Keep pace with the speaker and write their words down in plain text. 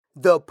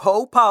The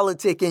Poe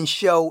Politicking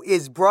Show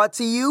is brought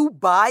to you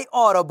by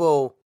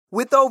Audible.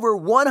 With over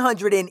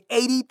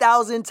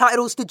 180,000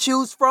 titles to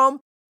choose from,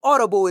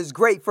 Audible is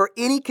great for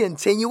any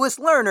continuous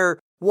learner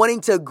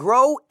wanting to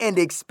grow and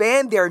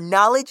expand their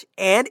knowledge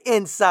and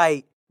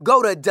insight.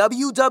 Go to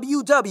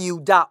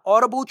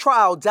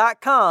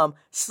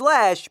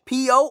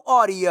www.audibletrial.com/PO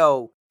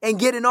Audio and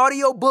get an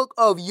audiobook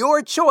of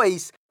your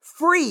choice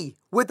free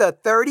with a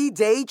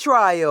 30-day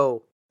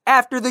trial.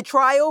 After the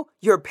trial,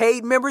 your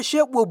paid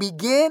membership will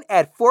begin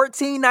at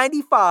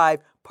 $14.95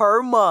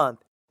 per month.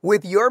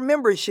 With your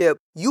membership,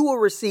 you will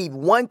receive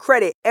 1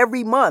 credit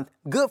every month,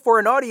 good for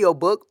an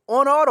audiobook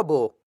on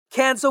Audible.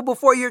 Cancel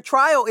before your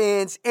trial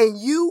ends and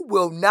you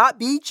will not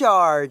be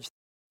charged.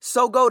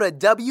 So go to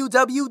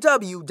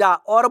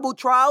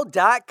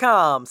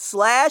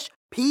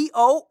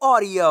www.audibletrial.com/PO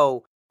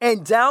Audio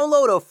and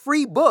download a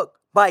free book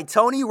by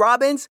Tony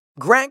Robbins,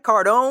 Grant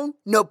Cardone,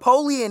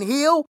 Napoleon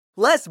Hill,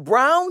 Les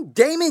Brown,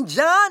 Damon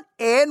John,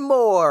 and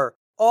more.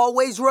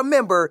 Always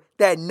remember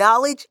that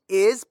knowledge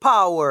is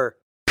power.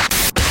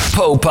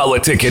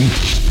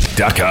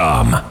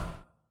 PoePoliticking.com.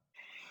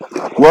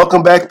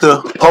 Welcome back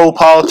to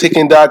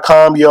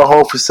PoePoliticking.com, your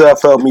home for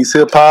self-help meets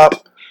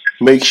hip-hop.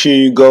 Make sure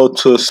you go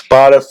to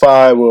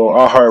Spotify, we're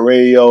on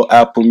iHeartRadio,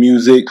 Apple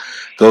Music.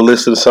 Go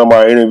listen to some of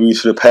our interviews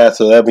for the past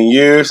 11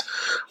 years.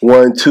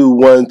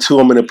 1212,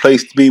 I'm in a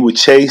place to be with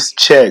Chase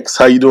Checks.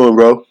 How you doing,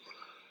 bro?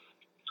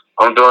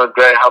 I'm doing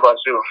great. How about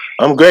you?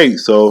 I'm great.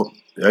 So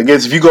I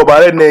guess if you go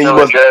by that name, you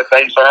must. Good.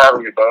 Thanks for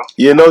having me, bro.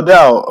 Yeah, no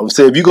doubt. I'm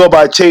saying if you go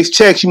by Chase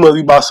Checks, you must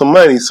be about some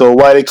money. So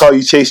why they call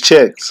you Chase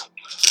Checks?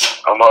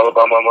 I'm all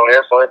about my money.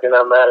 That's the only thing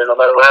that matters. No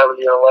matter what happens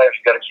in your life,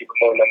 you got to keep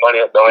moving the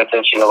money up. The only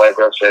thing in your life,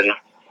 bro, city.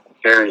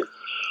 Period.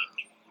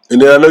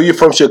 And then I know you're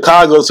from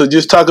Chicago, so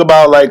just talk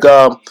about like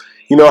how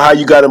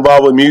you got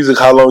involved with music,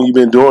 how long you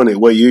been doing it,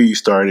 what year you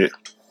started.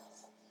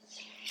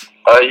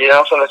 Yeah,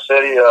 I'm from the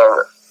city.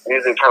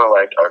 Music kind of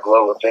like a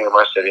global thing in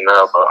my city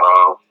now, but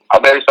I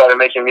barely started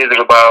making music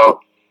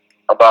about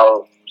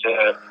probably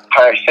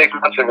 6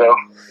 months ago.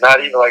 Not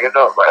even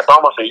it's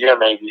almost a year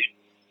maybe,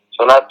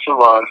 so not too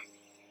long.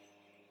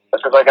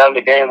 That's because I got in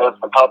the game that's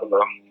been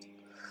popular.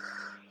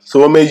 So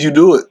what made you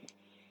do it?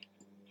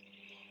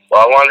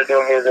 Well, I wanted to do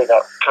music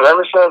because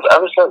ever since,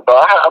 bro,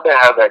 I've been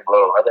having that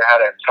glow. I've been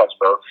having that touch,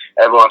 bro.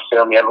 Everyone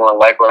feel me. Everyone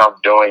like what I'm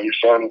doing. You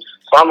feel me?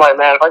 So I'm like,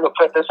 man, if I could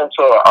put this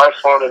into an art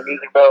form of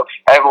music, bro,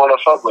 everyone will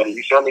fuck with it.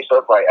 You feel me? So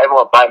it's like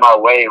everyone bite my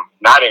way,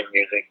 not in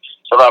music.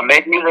 So if I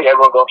make music,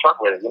 everyone go fuck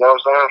with it. You know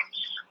what I'm saying?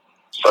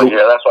 So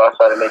yeah, that's why I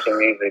started making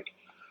music.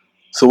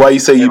 So why you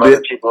say you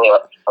been people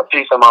a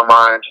piece of my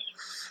mind?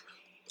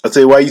 I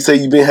say why you say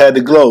you been had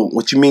the glow?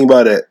 What you mean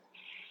by that?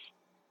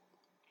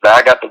 That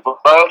I got the glow.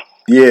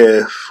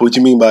 Yeah, what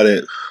you mean by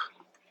that?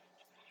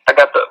 I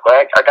got the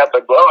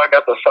glow. I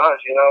got the sun.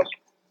 You know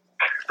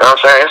what I'm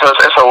saying?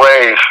 It's a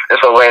wave.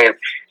 It's a wave.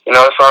 You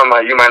know, it's something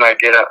like you might not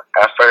get it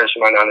at first.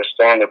 You might not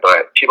understand it,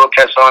 but people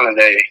catch on and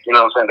they, you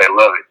know what I'm saying? They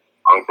love it.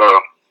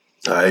 Bro.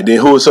 All right, then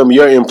who are some of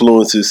your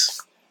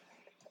influences?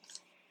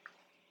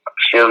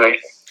 Excuse me?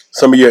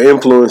 Some of your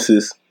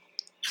influences.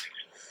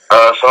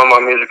 Some of my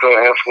musical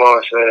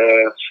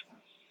influences,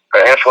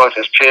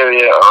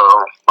 period.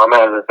 My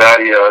man is a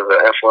daddy is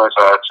an influence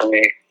to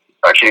me.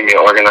 Keep me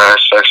organized,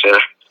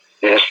 structured,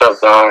 getting stuff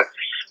done.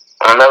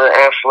 Another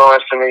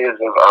influence to me is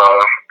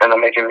and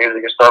I'm making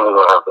music and stuff is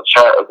the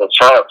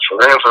trap, for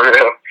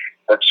real.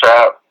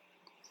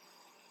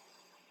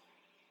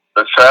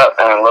 The trap,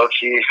 and low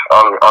key,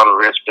 all the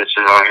rich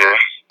bitches on here.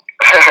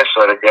 I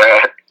swear to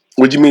God.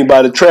 What do you mean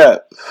by the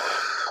trap?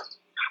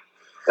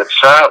 The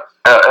trap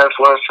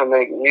influence to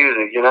make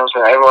music, you know what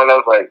I'm saying? Everyone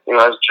knows,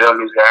 it's drill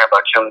music,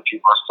 everybody killing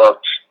people and stuff.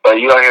 But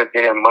you out here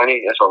getting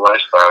money, it's a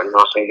lifestyle, you know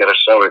what I'm saying? You gotta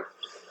show it.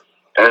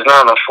 And it's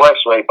not in a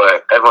flex way,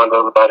 but everyone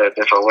goes about it a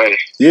different way.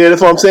 Yeah,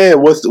 that's what I'm saying.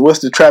 What's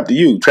the trap to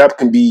you? Trap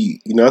can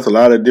be, that's a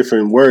lot of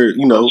different words,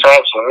 The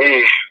trap to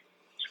me,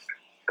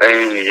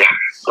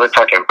 we're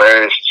talking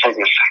birds,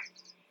 chickens.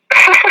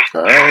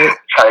 All right.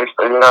 Type,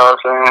 you know what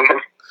I'm saying?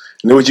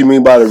 You know what you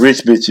mean by the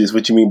rich bitches?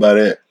 What you mean by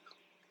that?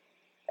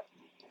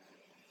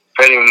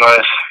 Pretty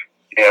much,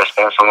 you gotta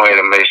spend some money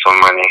to make some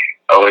money.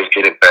 Always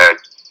get it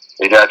back.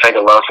 You gotta take a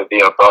loss to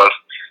be a boss.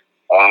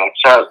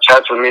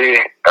 Chat to me,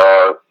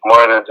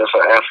 more than just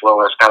an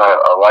influence, kind of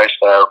a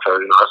lifestyle,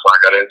 because, that's what I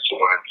got into.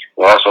 And,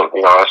 that's what I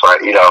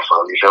eat off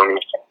of, you feel me?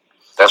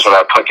 That's what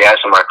I put gas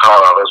in my car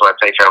off. That's what I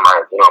take care of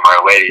my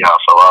lady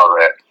off of, all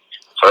that.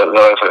 So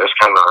it's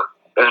kind of,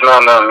 it's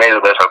not nothing major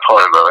that's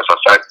important, bro. It's a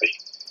factory.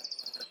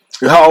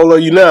 How old are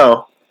you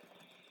now?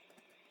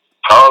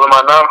 How old am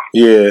I now?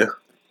 Yeah.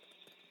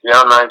 Yeah,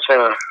 I'm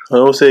 19. I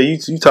don't say you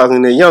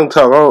talking that young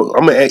talk.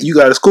 You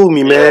gotta school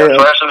me, man. Yeah,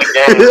 fresh in the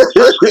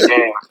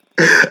game.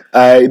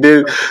 All right,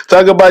 then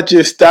talk about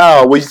your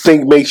style. What you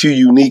think makes you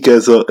unique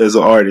as an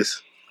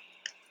artist?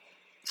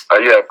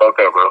 Yeah,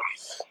 okay, bro.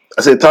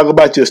 I said, talk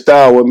about your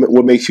style.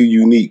 What makes you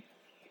unique?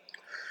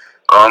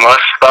 My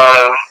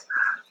style,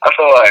 I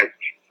feel like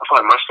I feel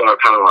like my stuff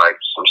kind of like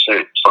some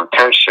shit, some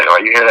tense shit.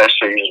 Like you hear that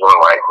shit, you just want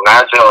to like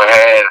nod your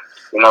head,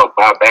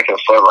 bob back and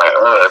forth like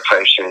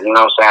type shit. You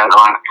know what I'm saying?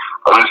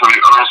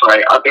 It's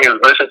like I think it's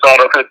versatile.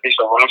 There could be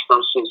some Western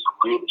shit, some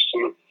weird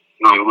shit,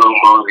 real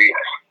movie,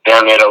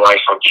 down there to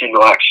like some Key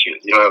Glock shit.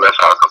 That's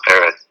how I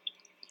compare it.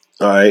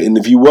 All right, and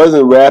if you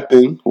wasn't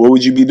rapping, what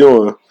would you be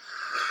doing?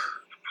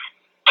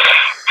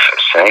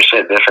 Same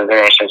shit, different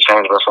day, shit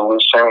change, but some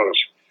loose change.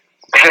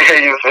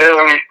 You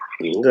feel me?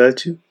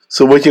 Got you.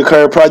 So what's your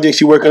current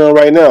projects you working on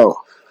right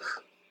now?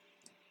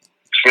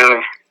 Excuse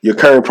me? Your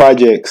current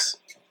projects.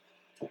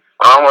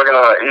 I'm working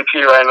on an EP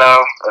right now.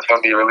 That's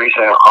going to be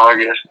releasing in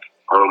August.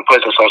 I'm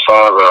putting some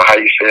songs on How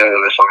You Feel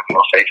and this song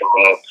called Fake and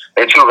Love.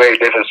 They're two very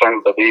different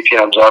songs, but the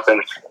EP I'm dropping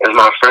is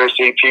my first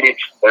EP.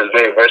 It's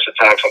very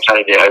versatile, so I'm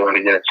trying to get everyone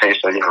to get a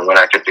taste of, what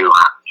I could do.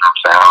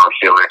 How I'm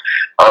feeling.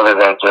 Other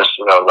than just,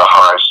 the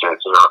hard shit,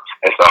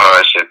 It's the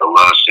hard shit, the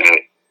love shit,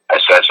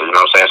 etc. You know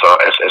what I'm saying? So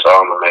it's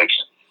all in the mix.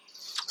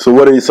 So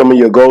what are some of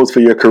your goals for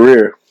your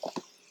career?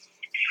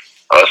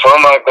 Some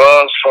of my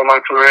goals for my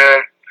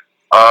career,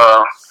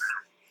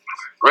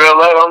 real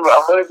life, I'm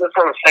really just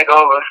trying to take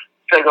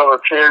over,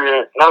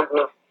 period. Not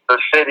just the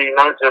city,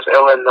 not just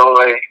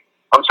Illinois.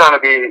 I'm trying to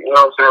be, you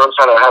know what I'm saying?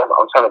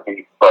 I'm trying to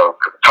be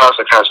across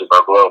the country,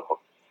 but global.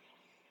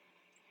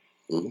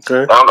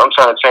 Okay. I'm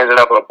trying to change it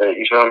up a bit.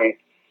 You feel me?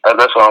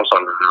 That's what I'm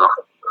trying to do.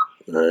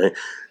 All right.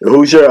 And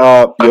who's your?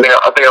 I think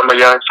I'm a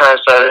young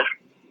trendsetter.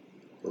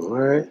 All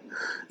right.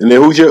 And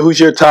then who's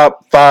your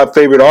top 5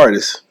 favorite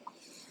artists?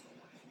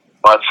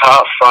 My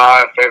top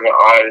 5 favorite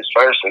artists.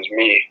 First is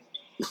me.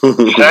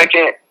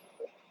 Second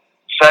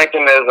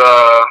is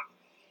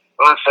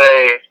let's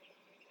say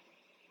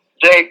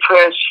Jay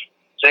Prince.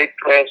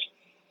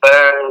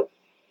 Third,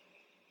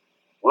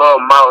 Lil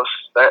Mouse.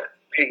 That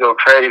he go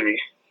crazy.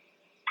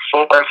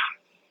 Fourth,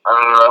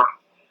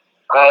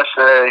 I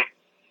say,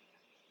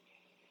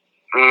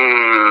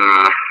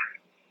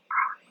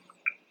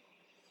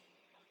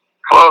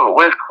 well,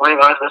 Wiz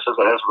Khalifa, this is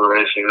an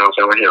inspiration, you know what I'm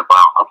saying? We're here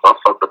about. I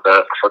fuck with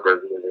that. I fuck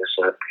with this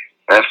shit.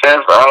 And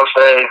fifth, I would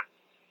say,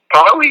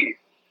 probably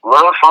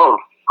Lil Fo.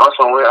 On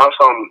some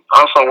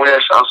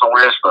weird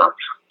stuff.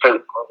 Cause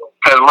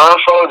Lil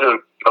Fo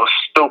just goes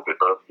stupid,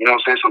 bro. You know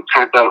what I'm saying? Some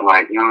turned up,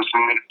 like, you know what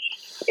I'm saying?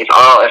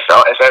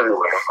 It's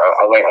everywhere.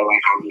 I like how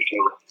you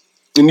feel it.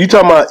 And you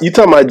talking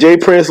about Jay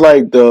Prince,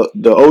 like the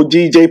OG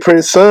Jay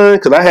Prince son?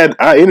 Because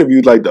I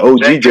interviewed like the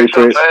OG Jay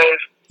Prince.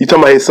 You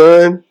talking about his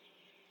son?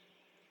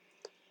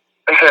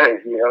 Yeah,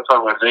 I'm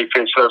talking about Jay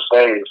Prince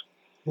Fave.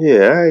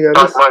 Yeah, I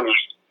got Talk money.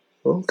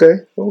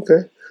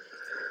 Okay.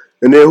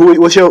 And then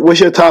what's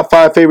your top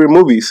 5 favorite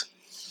movies?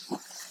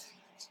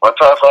 My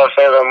top 5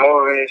 favorite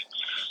movies.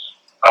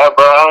 Bro,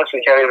 I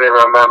honestly can't even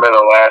remember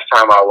the last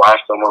time I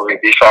watched a movie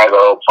besides the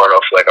old porno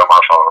flick on my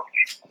phone.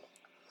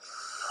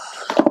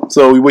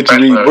 So what you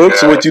read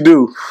books or what you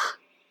do?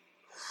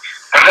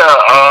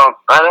 I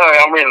know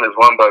I'm reading this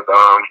one book.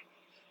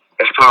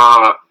 It's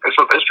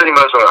pretty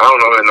much I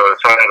don't really know the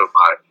title,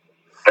 but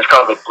it's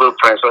called The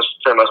Blueprint. So it's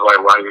pretty much like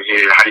why you're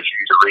here, how you can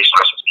use the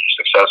resources to be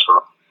successful.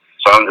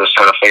 So I'm just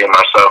trying to figure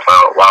myself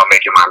out while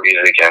making my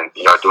music and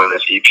doing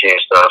this EP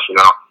and stuff.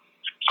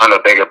 On a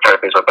bigger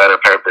purpose, a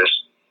better purpose.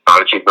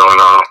 To keep going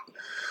on.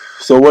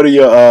 So what are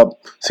your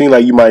seem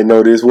like you might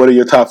know this? What are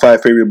your top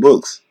 5 favorite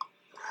books?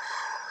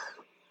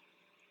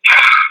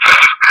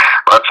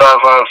 My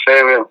top 5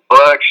 favorite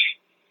books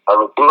are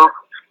The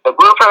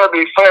Blueprint would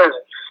be first,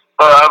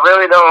 but I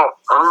don't know.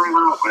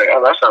 Like,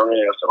 that's not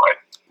really up to like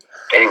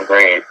 8th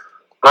grade.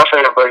 My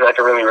favorite books I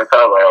can really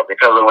recall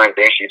because of when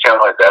things you tell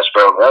like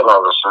Desperate Love all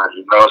of a sudden.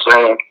 You know what I'm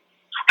saying?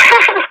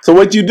 So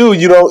what you do?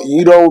 You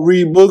don't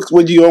read books?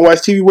 What you don't watch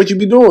TV? What you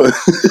be doing?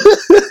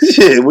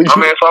 Shit. I mean,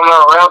 if I'm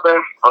not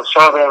rapping, I'm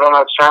trapping. If I'm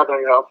not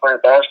trapping, I'm playing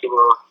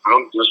basketball.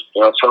 I'm just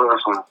chilling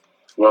with some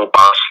little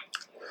boss.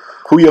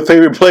 Who your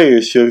favorite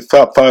players? Your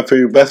top 5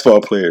 favorite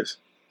basketball players?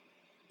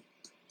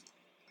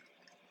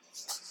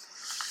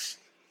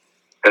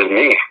 It's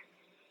me.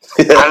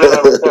 I don't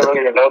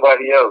really to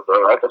nobody else,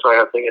 bro. I just like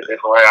to think a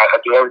different way. I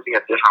do everything a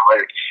different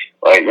way.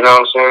 Like, you know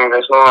what I'm saying?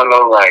 There's no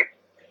like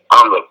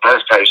I'm the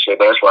best type shit.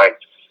 But it's like,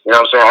 you know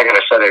what I'm saying? I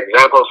gotta set an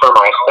example for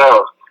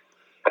myself,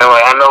 and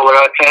like I know where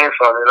I came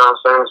from. You know what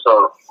I'm saying? So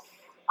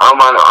I'm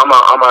my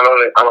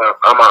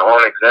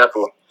own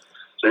example.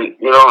 So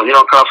you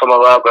don't come from a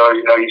lot, bro.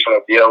 You're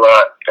gonna be a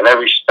lot, and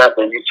every step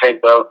that you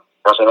take, bro,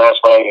 that's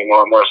inspiring me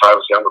more and more. So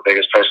obviously, I'm the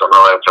biggest person in my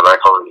life to like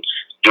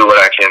do what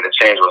I can to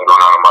change what's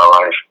going on in my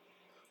life.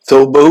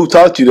 So, but who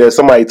taught you that?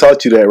 Somebody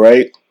taught you that,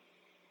 right?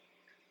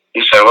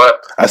 You said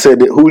what? I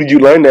said, who did you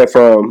learn that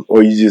from,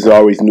 or you just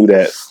always knew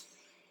that?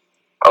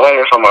 I learned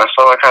it from myself.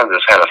 I kind of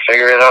just had to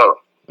figure it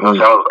out. I was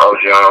young. I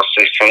was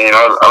 16.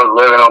 I was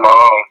living on my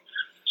own.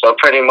 So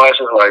pretty much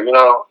it's like,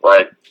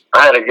 like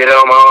I had to get it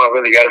on my own. I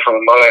really got it from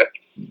the mud,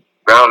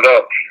 ground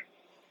up.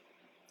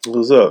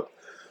 What's up?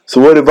 So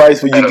what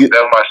advice would you give?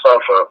 Build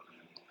myself up.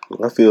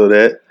 I feel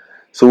that.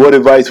 So what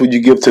advice would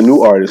you give to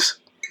new artists?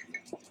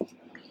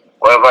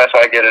 What advice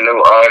I get a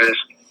new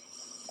artist?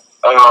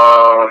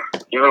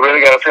 You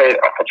really gotta pay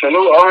to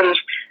new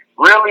artists.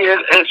 really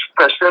it's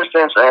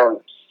persistence, and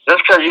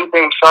just because you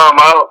think something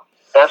out,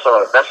 that's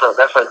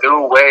a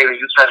new way that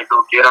you try to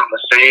go get on the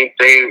same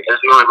thing is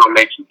really gonna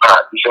make you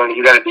pop. You feel me?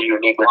 You gotta be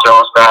unique with your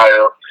own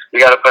style. You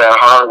gotta put in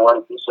hard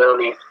work. You feel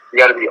me? You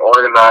gotta be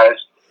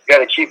organized. You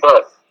gotta keep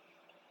up.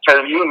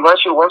 Because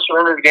once you're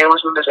in this game,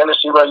 once you're in this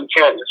industry, bro, you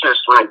can't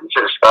sleep. You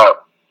can't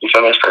stop. You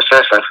feel me? It's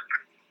persistence.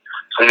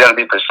 So you gotta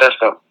be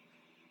persistent.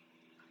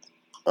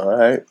 All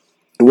right.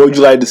 What would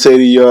you like to say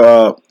to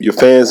your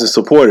fans and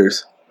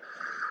supporters?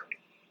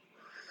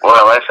 Well,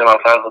 I like to say my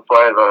fans and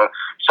supporters.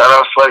 Shout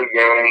out Slutty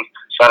Gang.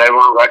 Shout out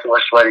everyone rocking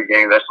with Slutty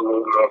Gang. That's the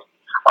movement.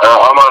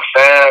 All my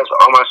fans,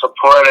 all my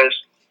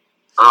supporters.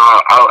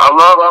 I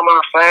love all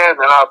my fans,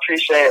 and I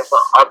appreciate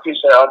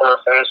all my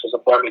fans for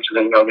supporting me because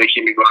they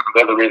keep me going.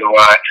 They're the reason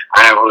why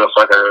I am who the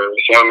fuck I am.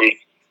 You feel me?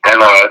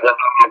 And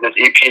this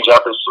EP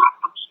dropping soon.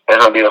 It's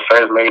gonna be the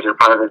first major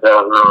project that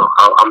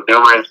I'm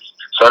doing,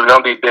 so it's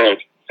gonna be big,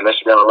 and they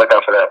should be on the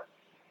lookout for that.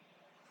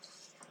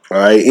 All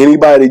right.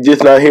 Anybody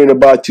just not hearing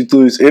about you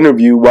through this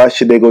interview, why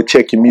should they go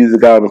check your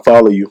music out and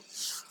follow you?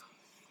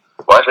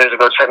 Why should they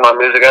go check my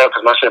music out?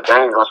 Because my shit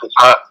bangs, my shit's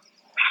hot.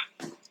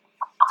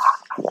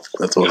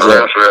 That's what's For up.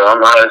 real. I'm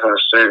the highest in the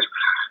streets.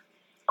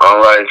 I'm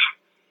like,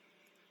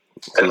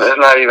 it's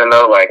not even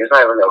no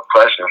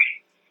question.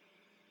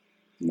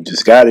 You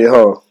just got it,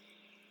 huh?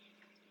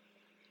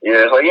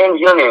 Yeah, it's like you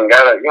don't even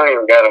gotta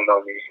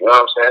know me. You know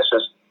what I'm saying?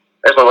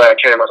 It's the way I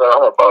carry myself.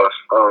 I'm a boss.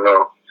 I don't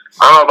know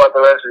about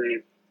the rest of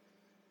these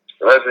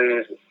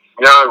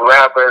young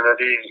rappers or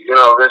these,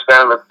 this,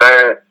 that, and the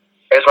third.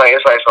 It's like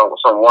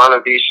some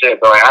wannabe shit.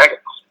 But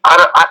like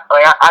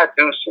I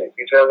do shit.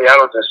 You feel me? I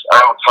don't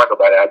talk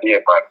about it. I be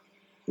about it.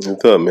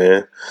 What's up,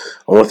 man?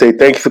 I want to say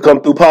thank you for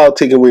coming through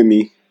politicking with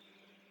me.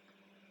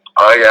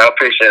 Oh yeah, I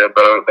appreciate it,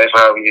 bro. Thanks for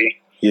having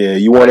me. Yeah,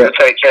 you want to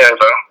take care,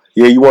 bro.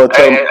 Yeah, you want to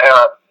tell me. Shout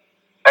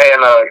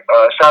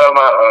out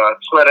my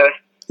Twitter.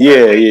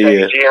 Yeah.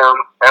 GM,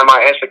 and my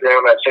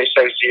Instagram at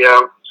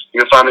ChaseGM.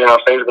 You can find me on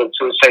Facebook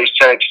too, Chase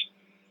Checks.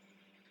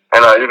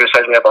 And you can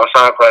search me up on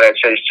SoundCloud at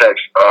Chase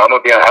Checks. I'm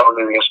going to be on Apple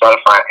Music and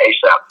Spotify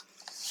ASAP.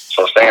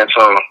 So stay in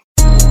tune.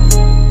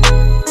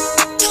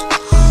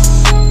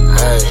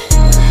 Hey,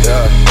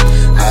 yeah.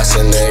 I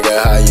said,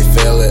 nigga, how you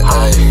feel it?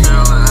 Hey.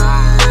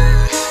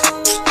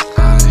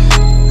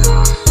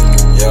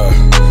 Yeah,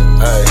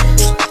 hey.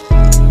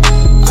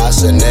 I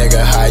said,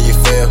 nigga, how you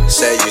feel?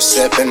 Say you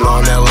sippin'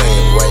 on that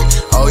lean.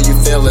 Wait, oh, you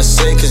feelin'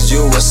 sick cause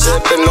you was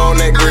sippin' on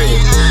that green.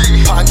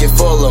 Pocket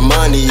full of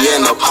money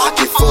and a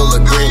pocket full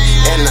of green.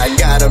 And I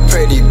got a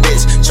pretty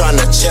bitch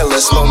tryna chill and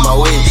smoke my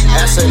weed.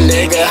 Ask a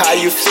nigga how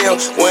you feel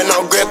when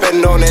I'm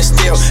grippin' on that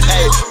steel.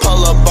 Hey,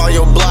 pull up on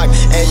your block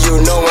and you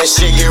know when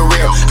shit get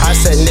real. I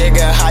said,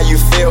 nigga, how you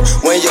feel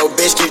when your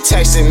bitch keep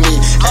texting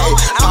me? Hey,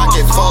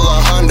 pocket full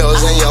of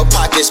hundos and your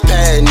pocket's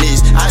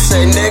panties. I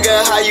said,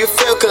 nigga, how you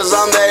feel cause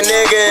I'm that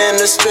nigga in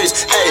the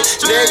streets. Hey,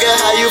 nigga,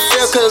 how you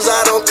feel cause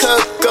I don't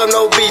cook up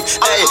no beef.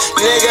 Hey,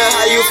 nigga,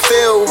 how you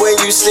feel when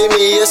you see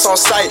me? It's on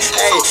sight.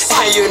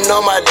 Hey, you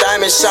know my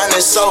diamond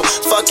shining so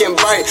fucking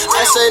bright.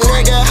 I said,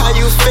 nigga, how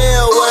you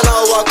feel when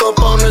I walk up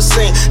on the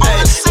scene?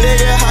 Hey,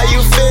 nigga, how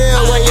you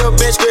feel when your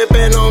bitch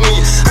gripping on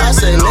me? I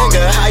said,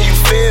 nigga, how you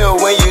feel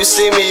when you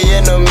see me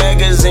in the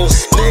magazine?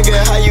 Nigga,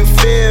 how you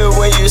feel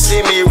when you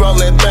see me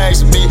rolling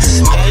bags be?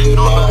 Hey, you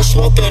know I'm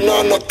smoking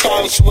on the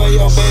couch where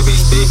your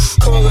babies be.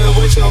 Cooling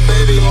with your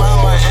baby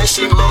mama and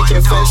she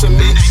making face with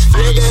me.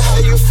 Nigga, how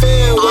you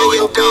feel when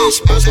your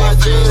bitch bust my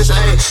jeans?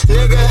 Hey,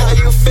 nigga, how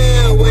you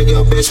feel when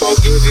your bitch won't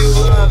give you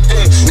love?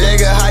 Hey,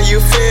 nigga, how you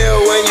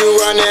feel when you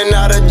running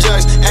out of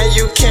drugs and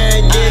you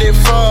can't get it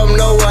from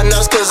no one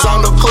else cause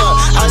I'm the plug?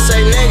 I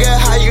say, nigga,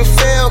 how you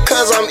feel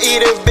cause I'm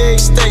eating big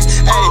steaks?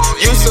 Hey,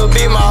 used to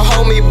be my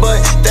homie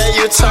but then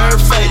you turn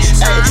fake.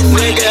 Hey,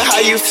 nigga, how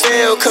you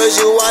feel cause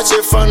you watch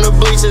it from the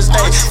bleachers?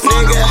 Hey,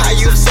 nigga, how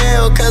you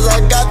feel cause I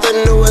got the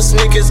newest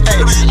sneakers?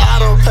 Hey, I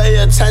don't pay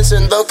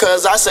attention though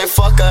cause I say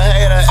fuck a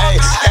hater. Hey,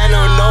 and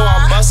I know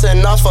I'm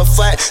busting off a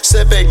flat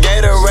sipping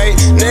Gatorade.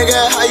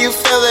 Nigga, how you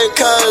feeling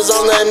cause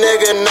I'm that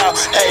nigga now?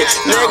 Hey,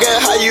 nigga,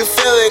 how you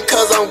feeling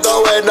cause I'm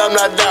going, I'm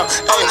not down.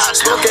 Hey,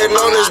 smoking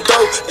on this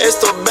dope, it's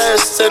the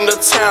best in the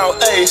town.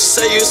 Hey,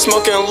 say you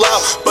smoking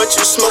loud but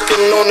you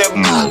smoking on that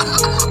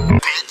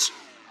bitch.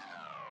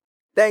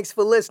 Thanks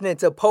for listening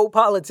to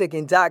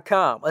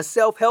PoePoliticking.com, a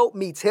self-help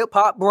meets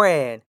hip-hop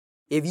brand.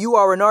 If you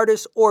are an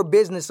artist or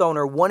business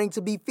owner wanting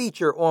to be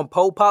featured on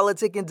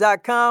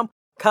PoePoliticking.com,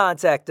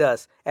 contact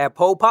us at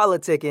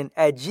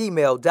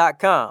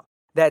PoePoliticking@gmail.com.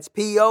 That's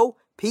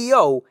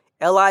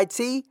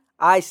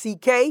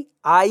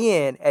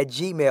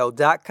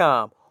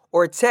PoePoliticking@gmail.com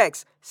or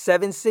text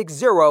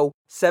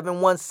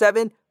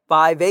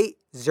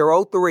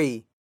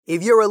 760-717-5803.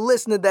 If you're a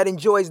listener that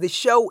enjoys the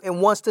show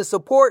and wants to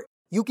support,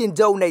 you can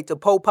donate to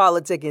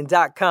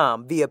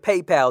PoePoliticking.com via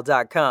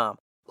PayPal.com.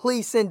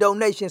 Please send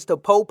donations to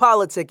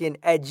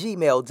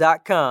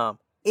PoePoliticking@gmail.com.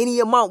 Any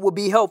amount will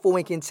be helpful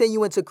in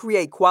continuing to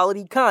create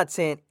quality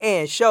content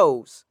and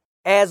shows.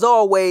 As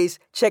always,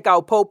 check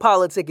out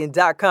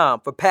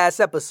PoePoliticking.com for past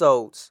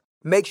episodes.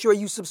 Make sure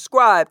you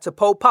subscribe to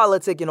Poe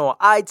Politicking on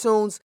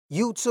iTunes,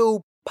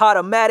 YouTube,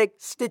 Podomatic,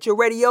 Stitcher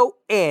Radio,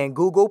 and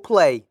Google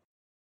Play.